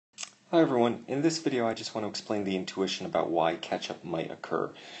Hi everyone, in this video I just want to explain the intuition about why catch-up might occur,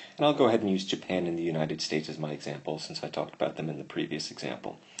 and I'll go ahead and use Japan and the United States as my example since I talked about them in the previous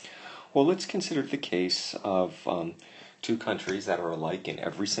example. Well, let's consider the case of two countries that are alike in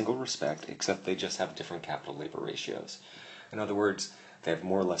every single respect, except they just have different capital-labor ratios. In other words, they have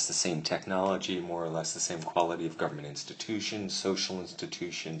more or less the same technology, more or less the same quality of government institutions, social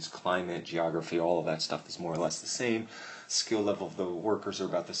institutions, climate, geography, all of that stuff is more or less the same. Skill level of the workers are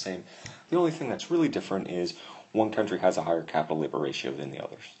about the same. The only thing that's really different is one country has a higher capital-labor ratio than the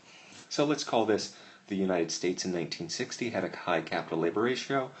others. So let's call this the United States in 1960 had a high capital-labor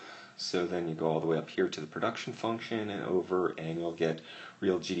ratio. So then you go all the way up here to the production function and over, and you'll get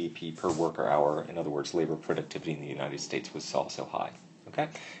real GDP per worker hour. In other words, labor productivity in the United States was also high. Okay?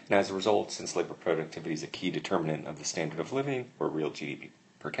 And as a result, since labor productivity is a key determinant of the standard of living, or real GDP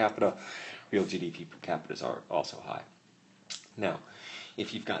per capita, real GDP per capita are also high. Now,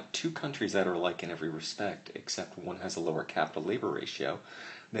 if you've got two countries that are alike in every respect, except one has a lower capital-labor ratio,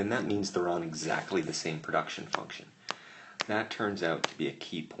 then that means they're on exactly the same production function. That turns out to be a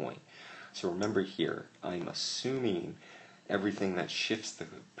key point. So remember here, I'm assuming everything that shifts the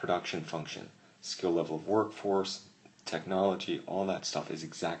production function, skill level of workforce, technology, all that stuff is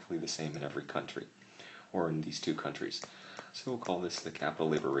exactly the same in every country, or in these two countries. So we'll call this the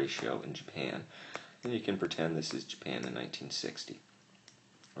capital-labor ratio in Japan, and you can pretend this is Japan in 1960.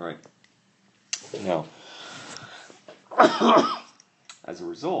 All right. Now, as a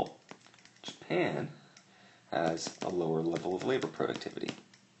result, Japan has a lower level of labor productivity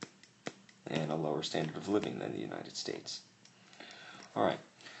and a lower standard of living than the United States. All right,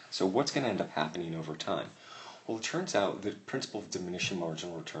 so what's going to end up happening over time? Well, it turns out the principle of diminishing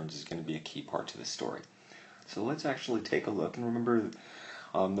marginal returns is going to be a key part to this story. So let's actually take a look, and remember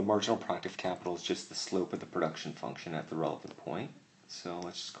the marginal productive capital is just the slope of the production function at the relevant point. So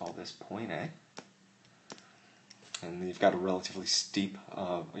let's just call this point A. And you've got a relatively steep,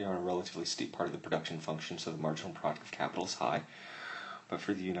 you're on a relatively steep part of the production function, so the marginal productive capital is high. But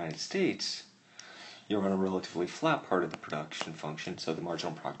for the United States, you're on a relatively flat part of the production function, so the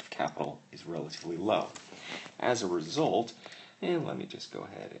marginal productive capital is relatively low. As a result, and let me just go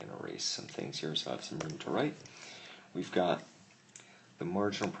ahead and erase some things here so I have some room to write. We've got the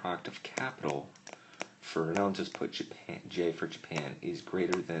marginal productive capital for, now I'll just put Japan, J for Japan, is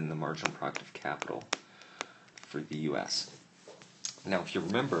greater than the marginal productive capital for the US. Now, if you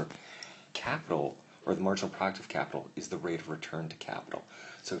remember, capital, or the marginal productive capital, is the rate of return to capital.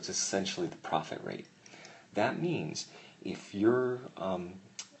 So it's essentially the profit rate. That means if you're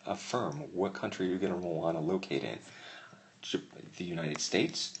a firm, what country you're going to want to locate in? The United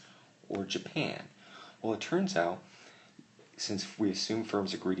States or Japan? Well, it turns out, since we assume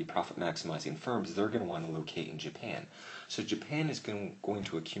firms are greedy profit-maximizing firms, they're going to want to locate in Japan. So Japan is going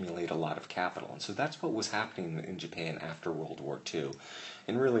to accumulate a lot of capital. And so that's what was happening in Japan after World War II,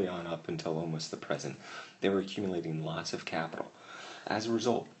 and really on up until almost the present. They were accumulating lots of capital. As a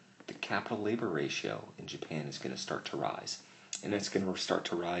result, the capital-labor ratio in Japan is going to start to rise. And it's going to start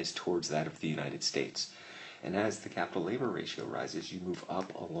to rise towards that of the United States. And as the capital-labor ratio rises, you move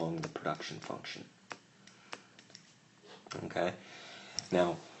up along the production function. Okay?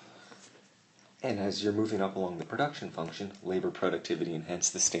 Now, and as you're moving up along the production function, labor productivity and hence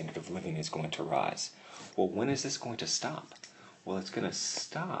the standard of living is going to rise. Well, when is this going to stop? Well, it's going to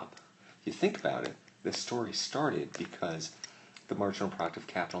stop. If you think about it, this story started because the marginal productive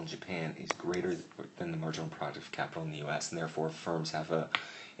capital in Japan is greater than the marginal productive capital in the US, and therefore firms have an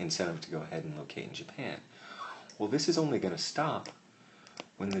incentive to go ahead and locate in Japan. Well, this is only going to stop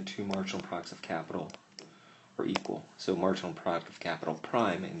when the two marginal products of capital are equal. So marginal productive capital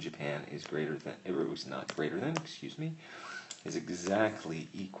prime in Japan is greater than, it was not greater than, excuse me, is exactly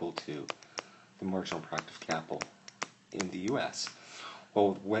equal to the marginal productive capital in the US.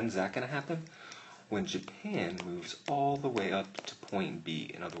 Well, when's that going to happen? When Japan moves all the way up to point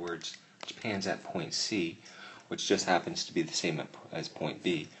B. In other words, Japan's at point C, which just happens to be the same as point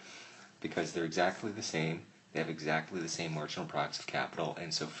B, because they're exactly the same. They have exactly the same marginal products of capital,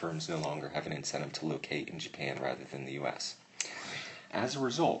 and so firms no longer have an incentive to locate in Japan rather than the US. As a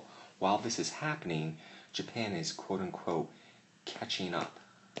result, while this is happening, Japan is quote-unquote catching up.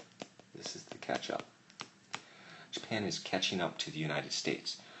 This is the catch-up. Japan is catching up to the United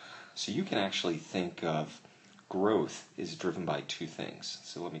States. So you can actually think of growth is driven by two things.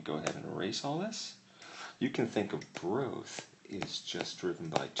 So let me go ahead and erase all this. You can think of growth is just driven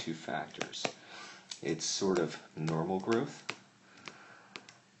by two factors. It's sort of normal growth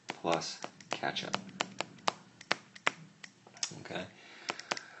plus catch-up. Okay?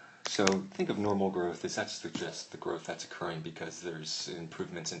 So think of normal growth as that's just the growth that's occurring because there's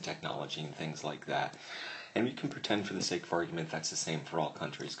improvements in technology and things like that. And we can pretend for the sake of argument that's the same for all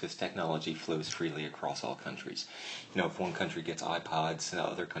countries because technology flows freely across all countries. If one country gets iPods,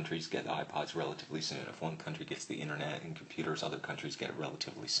 other countries get iPods relatively soon. If one country gets the internet and computers, other countries get it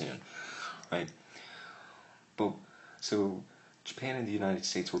relatively soon, right? But so Japan and the United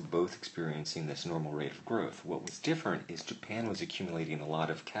States were both experiencing this normal rate of growth. What was different is Japan was accumulating a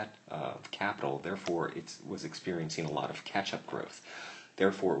lot of capital, therefore it was experiencing a lot of catch-up growth.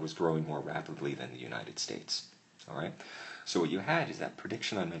 Therefore, it was growing more rapidly than the United States. All right. So what you had is that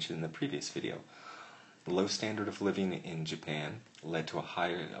prediction I mentioned in the previous video. The low standard of living in Japan led to a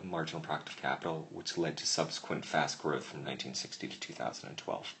higher marginal product of capital, which led to subsequent fast growth from 1960 to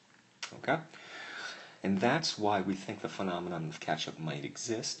 2012. Okay? And that's why we think the phenomenon of catch-up might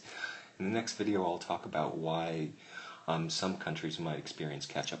exist. In the next video, I'll talk about why some countries might experience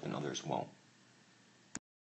catch-up and others won't.